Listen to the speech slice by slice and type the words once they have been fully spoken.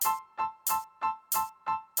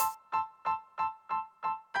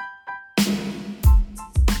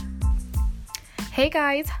Hey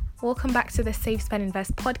guys, welcome back to the Save, Spend,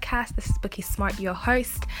 Invest podcast. This is Bookie Smart, your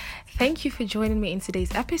host. Thank you for joining me in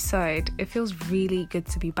today's episode. It feels really good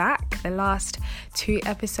to be back. The last 2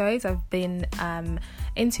 episodes I've been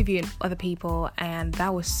interviewing other people, and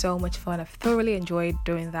that was so much fun. I've thoroughly enjoyed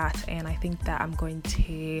doing that, and I think that I'm going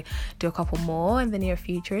to do a couple more in the near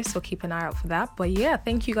future, so keep an eye out for that. But yeah,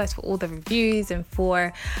 thank you guys for all the reviews and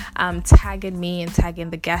for tagging me and tagging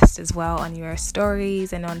the guest as well on your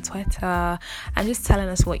stories and on Twitter, and just telling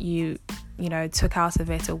us what you took out of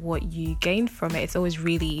it or what you gained from it. It's always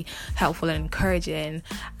really helpful and encouraging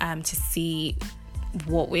to see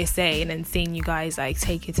what we're saying and seeing you guys like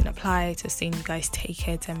take it and apply it, or seeing you guys take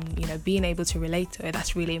it and being able to relate to it.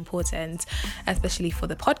 That's really important, especially for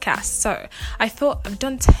the podcast. So I thought I've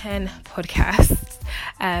done 10 podcast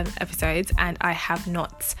episodes, and I have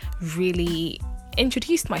not really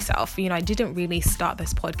introduced myself. I didn't really start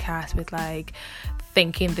this podcast with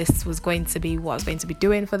thinking this was going to be what I was going to be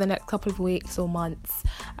doing for the next couple of weeks or months.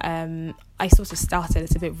 I sort of started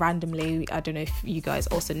it a bit randomly. I don't know if you guys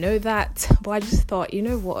also know that, but I just thought, you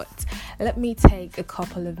know what, let me take a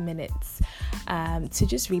couple of minutes to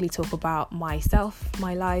just really talk about myself,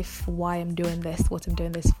 my life, why I'm doing this, what I'm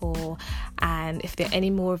doing this for. And if there are any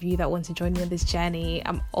more of you that want to join me on this journey,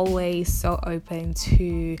 I'm always so open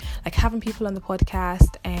to having people on the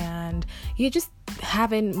podcast and just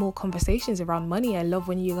having more conversations around money. I love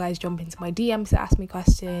when you guys jump into my DMs to ask me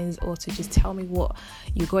questions, or to just tell me what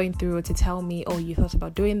you're going through, or to tell me, oh, you thought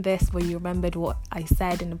about doing this, or you remembered what I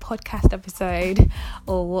said in the podcast episode,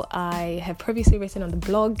 or what I have previously written on the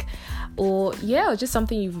blog, or just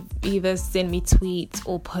something you've either seen me tweet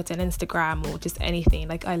or put on Instagram, or just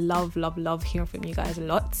anything. I love hearing from you guys a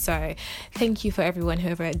lot. So thank you for everyone who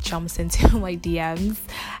ever jumps into my DMs.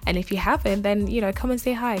 And if you haven't, then come and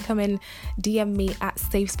say hi. Come and DM me at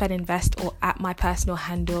Save, Spend, Invest, or at my personal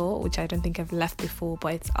handle, which I don't think I've left before,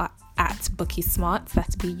 but it's at Bookie Smart.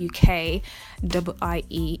 That's BUKIE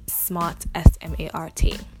Smart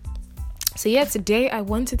SMART. So today I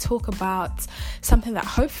want to talk about something that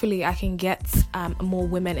hopefully I can get more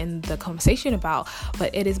women in the conversation about,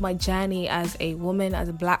 but it is my journey as a woman, as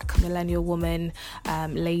a Black millennial woman,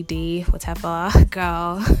 lady, whatever,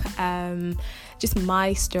 girl, just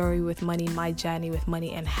my story with money, my journey with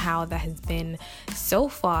money, and how that has been so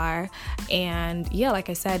far. And like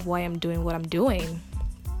I said, why I'm doing what I'm doing.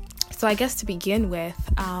 So I guess to begin with,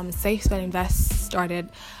 Save, Spend, Invest started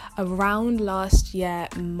around last year,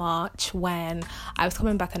 March, when I was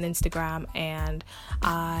coming back on Instagram, and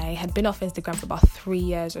I had been off Instagram for about 3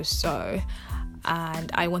 years or so,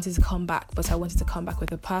 and I wanted to come back, but I wanted to come back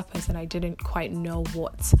with a purpose, and I didn't quite know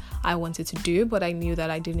what I wanted to do, but I knew that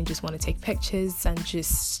I didn't just want to take pictures and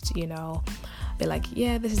just, be like,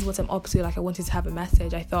 yeah, this is what I'm up to. I wanted to have a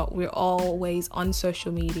message. I thought we're always on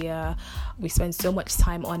social media. We spend so much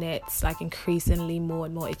time on it, increasingly more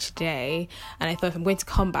and more each day. And I thought, if I'm going to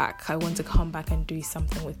come back, I want to come back and do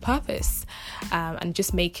something with purpose, and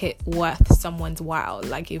just make it worth someone's while.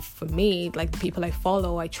 If for me, the people I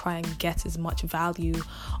follow, I try and get as much value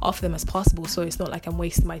off them as possible. So it's not like I'm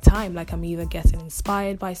wasting my time. I'm either getting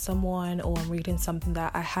inspired by someone, or I'm reading something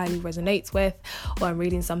that I highly resonate with, or I'm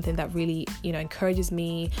reading something that really, encourages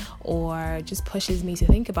me, or just pushes me to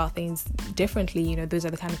think about things differently. Those are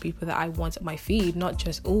the kind of people that I want on my feed, not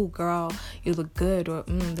just, oh girl, you look good, or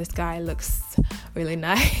this guy looks really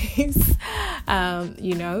nice,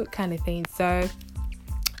 kind of thing. So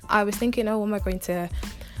I was thinking, what am I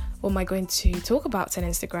going to talk about on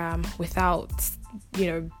Instagram without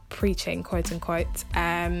preaching, quote unquote.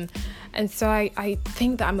 And so I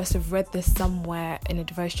think that I must have read this somewhere in a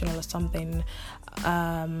devotional or something,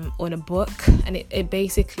 or in a book, and it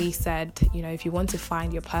basically said, if you want to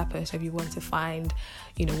find your purpose, if you want to find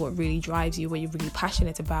what really drives you, what you're really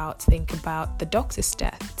passionate about, think about the doctor's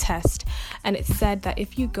test. And it said that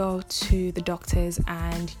if you go to the doctors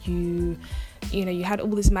and you had all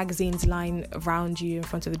these magazines lying around you in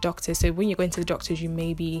front of the doctor, so when you're going to the doctors, you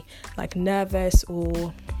may be nervous,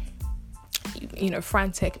 or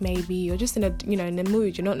frantic maybe, or just in a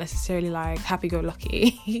mood. You're not necessarily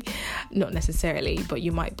happy-go-lucky, not necessarily, but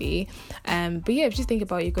you might be. But just think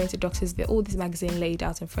about, you're going to doctors, there are all these magazines laid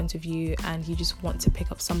out in front of you, and you just want to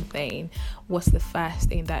pick up something. What's the first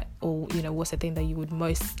thing what's the thing that you would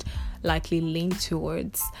most likely lean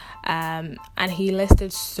towards? And he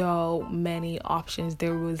listed so many options.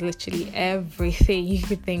 There was literally everything you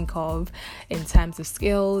could think of in terms of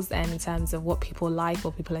skills and in terms of what people like,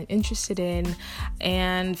 what people are interested in.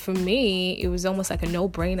 And for me, it was almost like a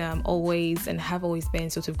no-brainer. I'm always, and have always been,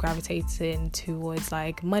 sort of gravitating towards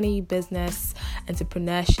money, business,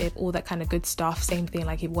 entrepreneurship, all that kind of good stuff. Same thing,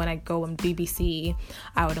 like when I go on BBC,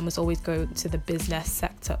 I would almost always go to the business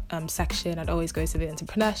sector section. I'd always go to the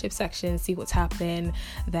entrepreneurship section, see what's happening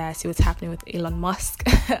there, see what's happening with Elon Musk.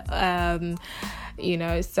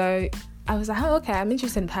 So I was like, oh, okay, I'm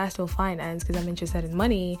interested in personal finance because I'm interested in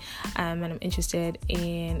money, and I'm interested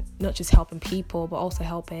in not just helping people, but also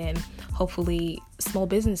helping, hopefully, small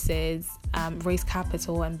businesses raise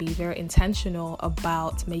capital and be very intentional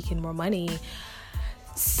about making more money.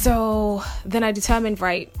 So then I determined,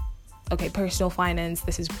 right, okay, personal finance,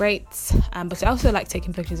 this is great, but I also like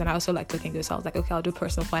taking pictures and I also like looking good. So I was like, okay, I'll do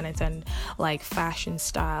personal finance and like fashion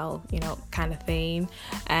style, kind of thing.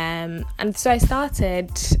 And so I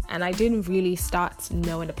started, and I didn't really start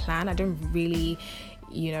knowing a plan. I didn't really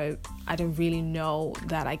know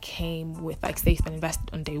that I came with like Save Spend Invest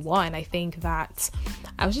on day one. I think that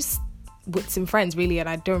I was just with some friends really, and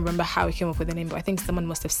I don't remember how I came up with the name, but I think someone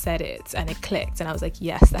must have said it and it clicked, and I was like,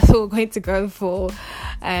 yes, that's what we're going to go for.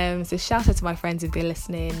 So shout out to my friends if they're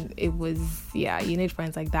listening. It was, you need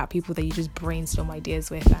friends like that, people that you just brainstorm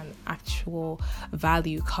ideas with and actual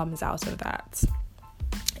value comes out of that.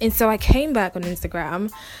 And so I came back on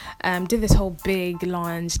Instagram, did this whole big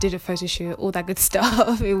launch, did a photo shoot, all that good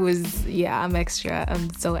stuff. It was, I'm extra,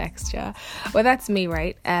 I'm so extra, well, that's me,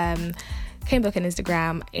 right? Came back on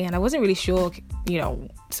Instagram, and I wasn't really sure,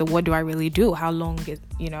 so what do I really do? How long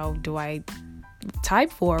do I type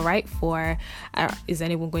for, right? Is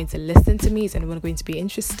anyone going to listen to me? Is anyone going to be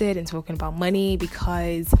interested in talking about money?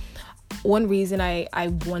 Because one reason I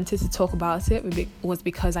wanted to talk about it was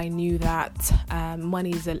because I knew that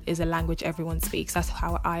money is a language everyone speaks. That's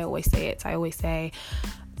how I always say it. I always say,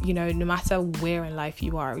 no matter where in life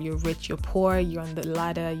you are, you're rich, you're poor, you're on the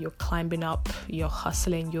ladder, you're climbing up, you're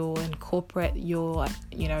hustling, you're in corporate, you're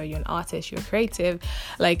an artist, you're creative,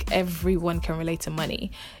 like everyone can relate to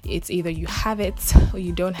money. It's either you have it or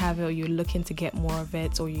you don't have it, or you're looking to get more of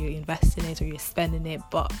it, or you invest in it, or you're spending it,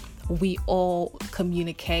 but we all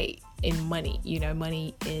communicate in money.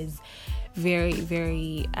 Money is very,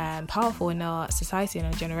 very powerful in our society, in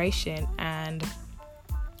our generation, and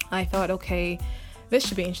I thought, okay, this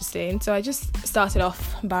should be interesting. So I just started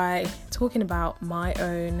off by talking about my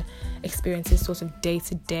own experiences sort of day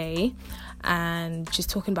to day, and just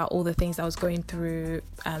talking about all the things I was going through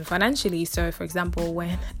financially. So for example,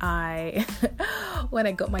 when I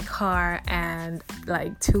got my car, and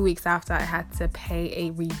like 2 weeks after, I had to pay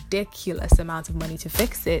a ridiculous amount of money to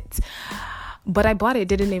fix it, but I bought it,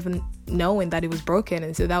 didn't even knowing that it was broken.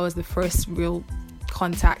 And so that was the first real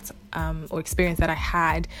contact or experience that I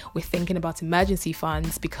had with thinking about emergency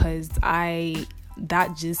funds, because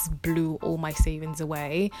that just blew all my savings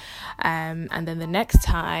away. And then the next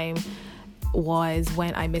time was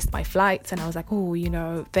when I missed my flight, and I was like,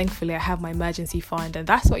 oh, thankfully I have my emergency fund. And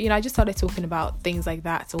that's what, I just started talking about things like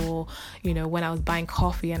that. Or, when I was buying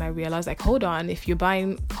coffee, and I realized, like, hold on, if you're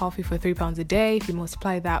buying coffee for £3 a day, if you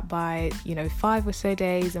multiply that by 5 or so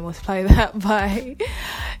days, and multiply that by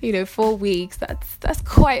 4 weeks, that's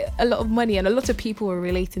quite a lot of money, and a lot of people were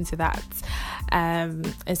relating to that.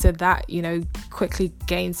 And so that quickly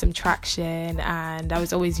gained some traction, and I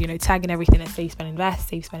was always tagging everything at Save Spend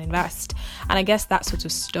Invest. And I guess that sort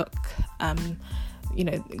of stuck,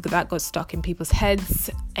 that got stuck in people's heads.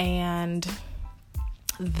 And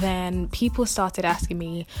then people started asking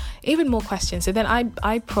me even more questions. So then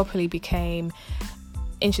I properly became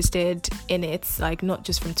interested in it, like not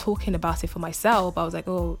just from talking about it for myself. I was like,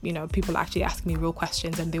 oh, people actually ask me real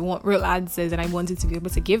questions and they want real answers, and I wanted to be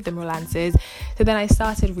able to give them real answers. So then I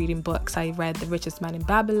started reading books. I read The Richest Man in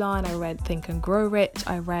Babylon, I read Think and Grow Rich,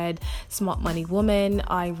 I read Smart Money Woman,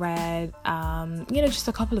 I read just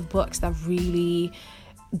a couple of books that really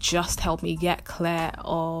just helped me get clear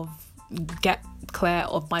of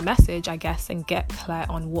my message, I guess, and get clear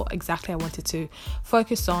on what exactly I wanted to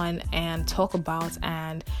focus on and talk about,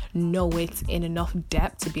 and know it in enough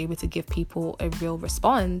depth to be able to give people a real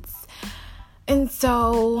response. And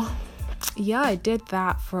so I did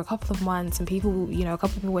that for a couple of months, and people, a couple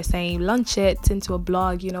of people were saying, launch it into a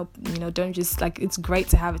blog, don't just, like, it's great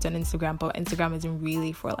to have it on Instagram, but Instagram isn't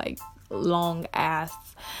really for like long ass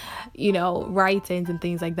writings and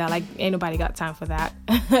things like that. Like, ain't nobody got time for that.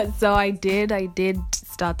 So I did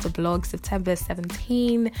start the blog September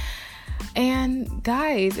 17, And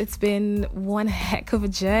guys, it's been one heck of a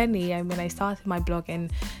journey. I mean, I started my blog in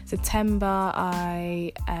September.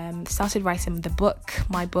 I started writing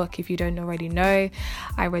my book. If you don't already know,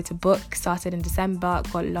 I wrote a book, started in December,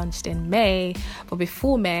 got launched in May. But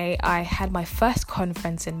before May, I had my first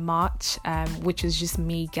conference in March, which was just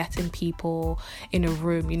me getting people in a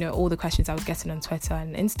room. You know, all the questions I was getting on Twitter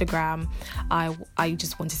and Instagram, I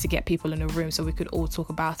just wanted to get people in a room so we could all talk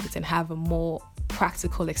about it and have a more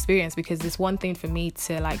practical experience, because it's one thing for me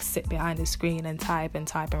to like sit behind the screen and type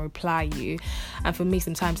and reply you, and for me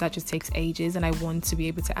sometimes that just takes ages and I want to be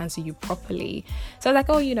able to answer you properly. So I was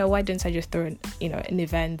like, why don't I just throw an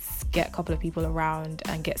event, get a couple of people around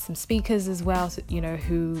and get some speakers as well, so,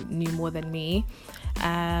 who knew more than me,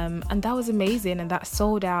 and that was amazing, and that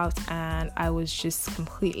sold out, and I was just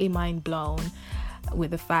completely mind blown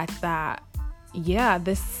with the fact that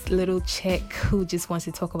this little chick who just wants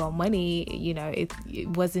to talk about money, it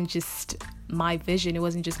wasn't just my vision, it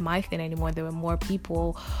wasn't just my thing anymore. There were more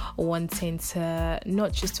people wanting to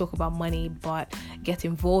not just talk about money but get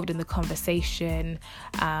involved in the conversation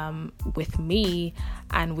with me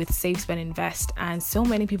and with Save Spend Invest. And so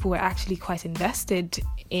many people were actually quite invested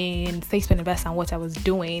in Save Spend Invest and what I was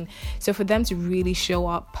doing. So for them to really show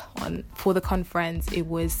up for the conference, it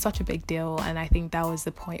was such a big deal. And I think that was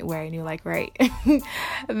the point where I knew, like, right,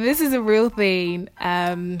 this is a real thing.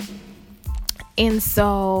 And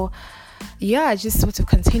so I just sort of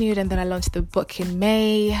continued, and then I launched the book in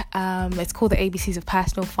May. It's called The ABCs of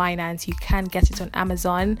Personal Finance. You can get it on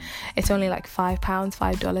Amazon. It's only like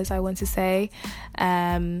 $5, I want to say.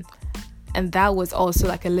 And that was also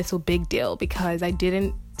like a little big deal, because I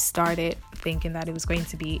didn't start it thinking that it was going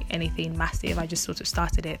to be anything massive. I just sort of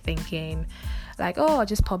started it thinking like, I'll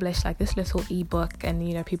just publish like this little ebook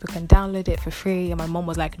and people can download it for free. And my mom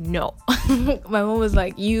was like, no. My mom was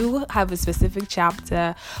like, you have a specific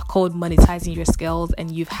chapter called monetizing your skills, and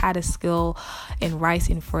you've had a skill in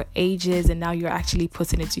writing for ages, and now you're actually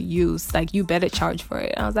putting it to use. Like, you better charge for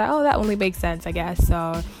it. And I was like, that only makes sense, I guess.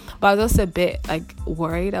 So, but I was also a bit like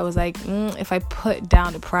worried. I was like, if I put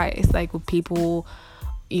down the price, like, would people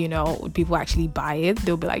actually buy it?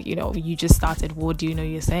 They'll be like, you just started, what do you know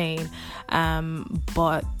you're saying?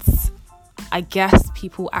 But I guess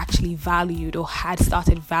people actually valued or had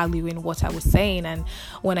started valuing what I was saying. And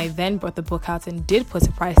when I then brought the book out and did put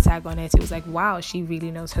a price tag on it, it was like, wow, she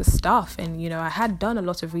really knows her stuff. And I had done a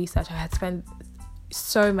lot of research. I had spent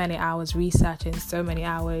so many hours researching, so many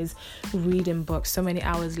hours reading books, so many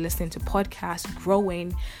hours listening to podcasts,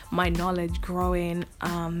 growing my knowledge, growing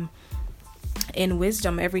in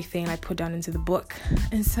wisdom, everything I put down into the book.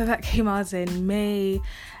 And so that came out in May,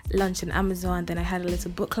 launched on Amazon. Then I had a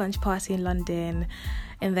little book launch party in London,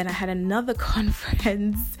 and then I had another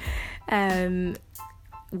conference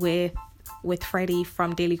with Freddie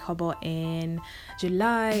from Daily Kobo in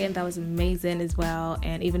July, and that was amazing as well.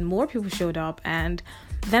 And even more people showed up. And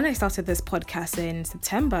then I started this podcast in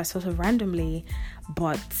September, sort of randomly.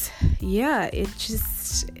 But it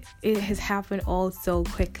has happened all so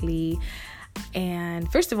quickly.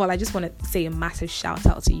 And first of all, I just want to say a massive shout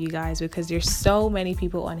out to you guys, because there's so many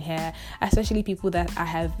people on here, especially people that I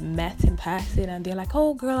have met in person, and they're like,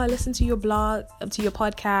 oh girl, I listened to your blog, to your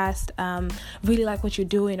podcast, really like what you're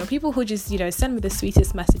doing. Or people who just send me the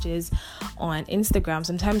sweetest messages on Instagram.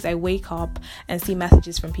 Sometimes I wake up and see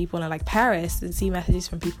messages from people in like Paris, and see messages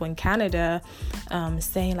from people in Canada,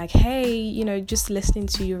 saying like, hey, just listening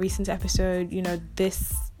to your recent episode,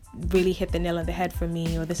 this really hit the nail on the head for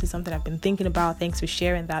me, or this is something I've been thinking about. Thanks for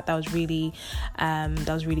sharing that. That was really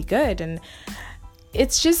good. And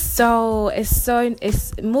it's just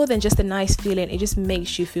it's more than just a nice feeling. It just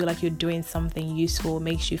makes you feel like you're doing something useful. It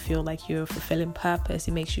makes you feel like you're fulfilling purpose.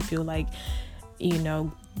 It makes you feel like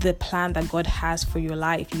the plan that God has for your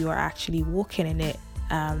life, you are actually walking in it.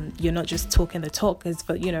 You're not just talking the talk, because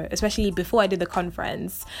especially before I did the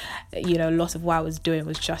conference, a lot of what I was doing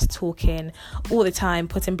was just talking all the time,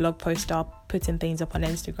 putting blog posts up, putting things up on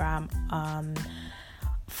Instagram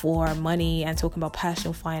for money, and talking about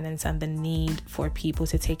personal finance and the need for people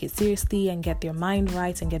to take it seriously and get their mind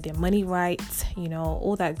right and get their money right,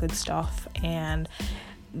 all that good stuff. And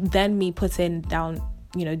then me putting down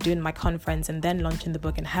doing my conference and then launching the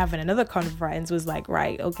book and having another conference was like,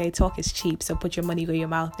 right, okay, talk is cheap, so put your money where your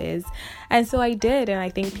mouth is. And so I did, and I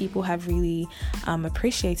think people have really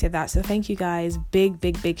appreciated that. So thank you guys.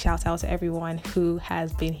 Big shout out to everyone who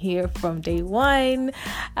has been here from day one.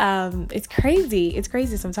 It's crazy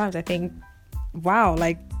sometimes. I think, wow,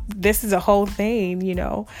 like this is a whole thing,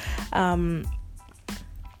 but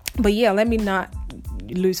let me not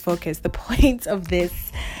lose focus. The point of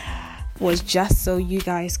this was just so you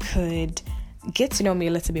guys could get to know me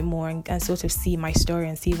a little bit more and sort of see my story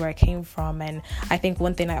and see where I came from. And I think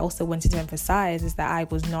one thing I also wanted to emphasize is that I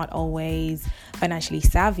was not always financially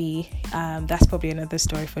savvy. That's probably another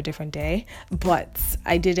story for a different day, but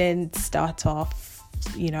I didn't start off,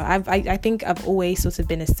 I think I've always sort of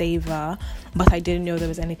been a saver, but I didn't know there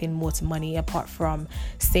was anything more to money apart from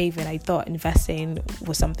saving. I thought investing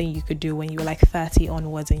was something you could do when you were like 30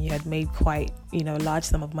 onwards and you had made quite, large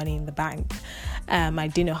sum of money in the bank. I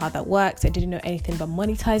didn't know how that works. I didn't know anything but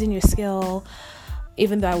monetizing your skill,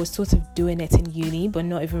 even though I was sort of doing it in uni, but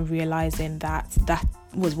not even realizing that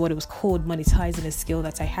was what it was called, monetizing a skill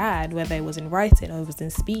that I had, whether it was in writing or it was in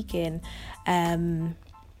speaking.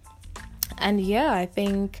 And yeah, I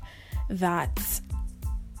think that,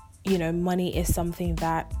 money is something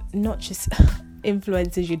that not just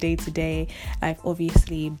influences your day-to-day life,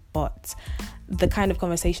 obviously, but the kind of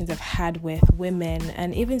conversations I've had with women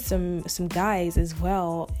and even some guys as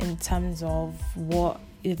well, in terms of what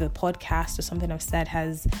either the podcast or something I've said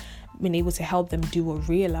has been able to help them do or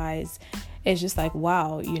realize. It's just like,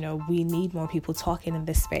 wow, we need more people talking in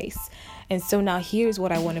this space. And so now here's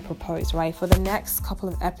what I want to propose, right? For the next couple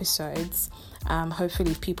of episodes, hopefully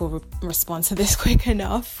if people respond to this quick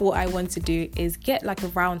enough, what I want to do is get like a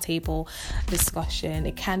roundtable discussion.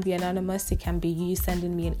 It can be anonymous. It can be you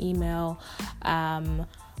sending me an email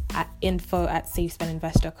at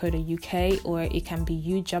info@safespeninvest.co.uk, or it can be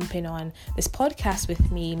you jumping on this podcast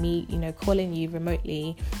with me, calling you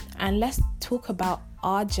remotely, and let's talk about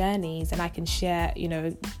our journeys, and I can share,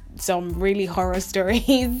 some really horror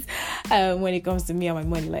stories when it comes to me and my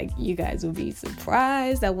money. Like, you guys will be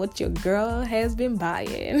surprised at what your girl has been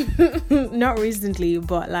buying. Not recently,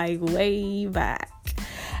 but like way back.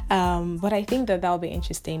 But I think that'll be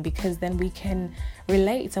interesting, because then we can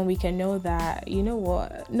relate and we can know that,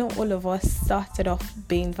 not all of us started off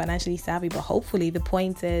being financially savvy, but hopefully the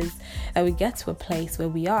point is that we get to a place where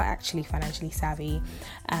we are actually financially savvy,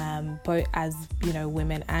 both as,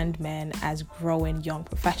 women and men, as growing young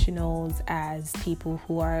professionals, as people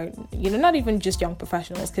who are, not even just young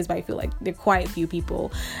professionals, because I feel like there are quite a few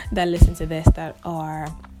people that listen to this that are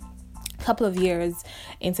couple of years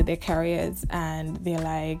into their careers and they're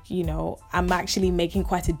like, I'm actually making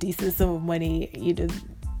quite a decent sum of money,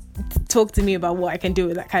 talk to me about what I can do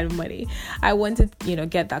with that kind of money. I wanted,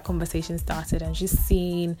 get that conversation started and just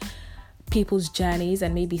seeing people's journeys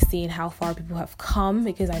and maybe seeing how far people have come,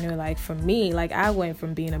 because I know, like, for me, like, I went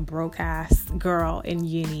from being a broke ass girl in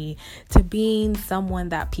uni to being someone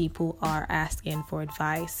that people are asking for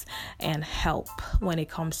advice and help when it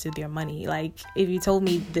comes to their money. Like, if you told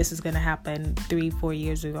me this was going to happen 3-4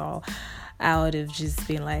 years ago, I would have just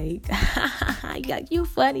been like, you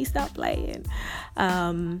funny, stop playing.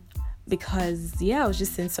 Because I was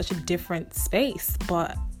just in such a different space.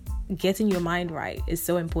 But getting your mind right is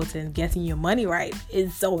so important. Getting your money right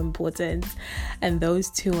is so important. And those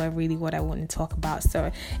two are really what I want to talk about. So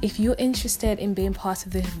if you're interested in being part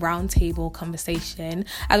of this roundtable conversation,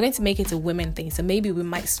 I'm going to make it a women thing. So maybe we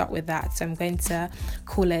might start with that. So I'm going to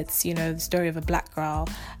call it, the story of a black girl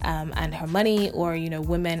and her money, or,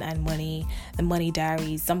 women and money, the money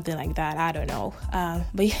diaries, something like that. I don't know.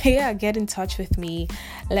 But get in touch with me.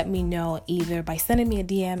 Let me know either by sending me a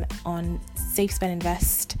DM on Safe Spend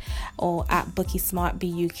Invest, or at Bookie Smart,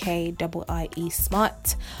 BUKIE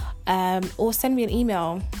Smart, or send me an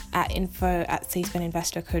email at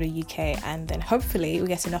info@safespeninvest.co.uk, and then hopefully we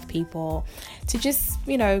get enough people to just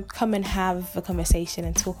come and have a conversation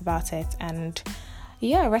and talk about it. And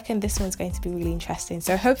I reckon this one's going to be really interesting.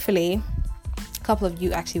 So hopefully a couple of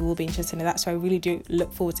you actually will be interested in that, so I really do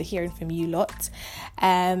look forward to hearing from you lot.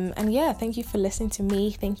 And thank you for listening to me.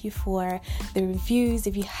 Thank you for the reviews.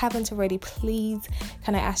 If you haven't already, please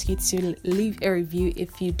can I ask you to leave a review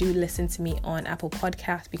if you do listen to me on Apple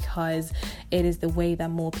Podcast, because it is the way that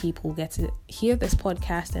more people get to hear this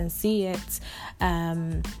podcast and see it.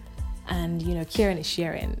 And Kieran is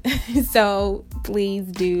sharing. So please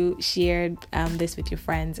do share this with your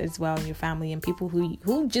friends as well, and your family, and people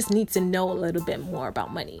who just need to know a little bit more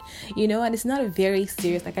about money, and it's not a very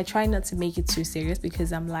serious, like, I try not to make it too serious,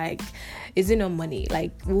 because I'm like, is it no money?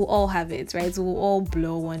 Like, we'll all have it, right? So we'll all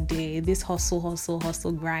blow one day. This hustle,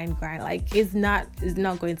 grind, like, it's not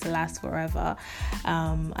going to last forever.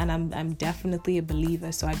 And I'm definitely a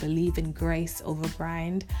believer, so I believe in grace over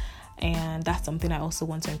grind. And that's something I also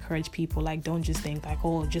want to encourage people. Like, don't just think like,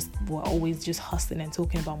 we're always just hustling and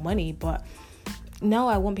talking about money. But no,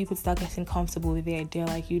 I want people to start getting comfortable with the idea.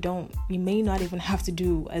 Like, you may not even have to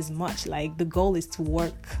do as much. Like, the goal is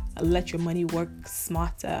to let your money work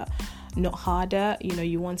smarter, not harder.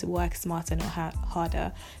 You want to work smarter, not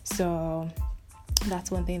harder. So that's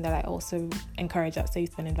one thing that I also encourage at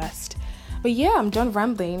Save Spend Invest. But yeah, I'm done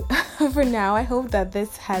rambling for now. I hope that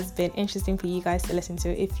this has been interesting for you guys to listen to.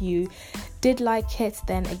 If you did like it,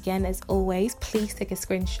 then again, as always, please take a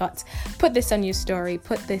screenshot, put this on your story,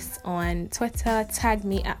 put this on Twitter, tag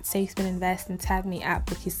me at SafeSpin Invest and tag me at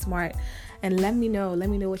Bookie Smart, and let me know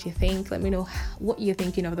what you think. Let me know what you're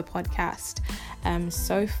thinking of the podcast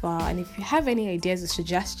so far, and if you have any ideas or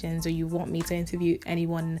suggestions, or you want me to interview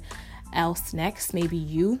anyone else next, maybe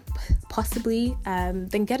you possibly,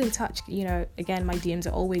 then get in touch. Again, my DMs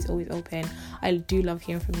are always open. I do love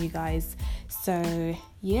hearing from you guys. So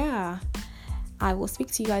yeah, I will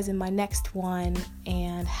speak to you guys in my next one,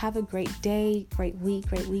 and have a great day, great week,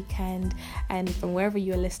 great weekend, and from wherever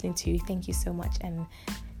you are listening to, thank you so much, and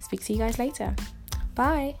speak to you guys later.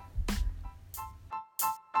 Bye.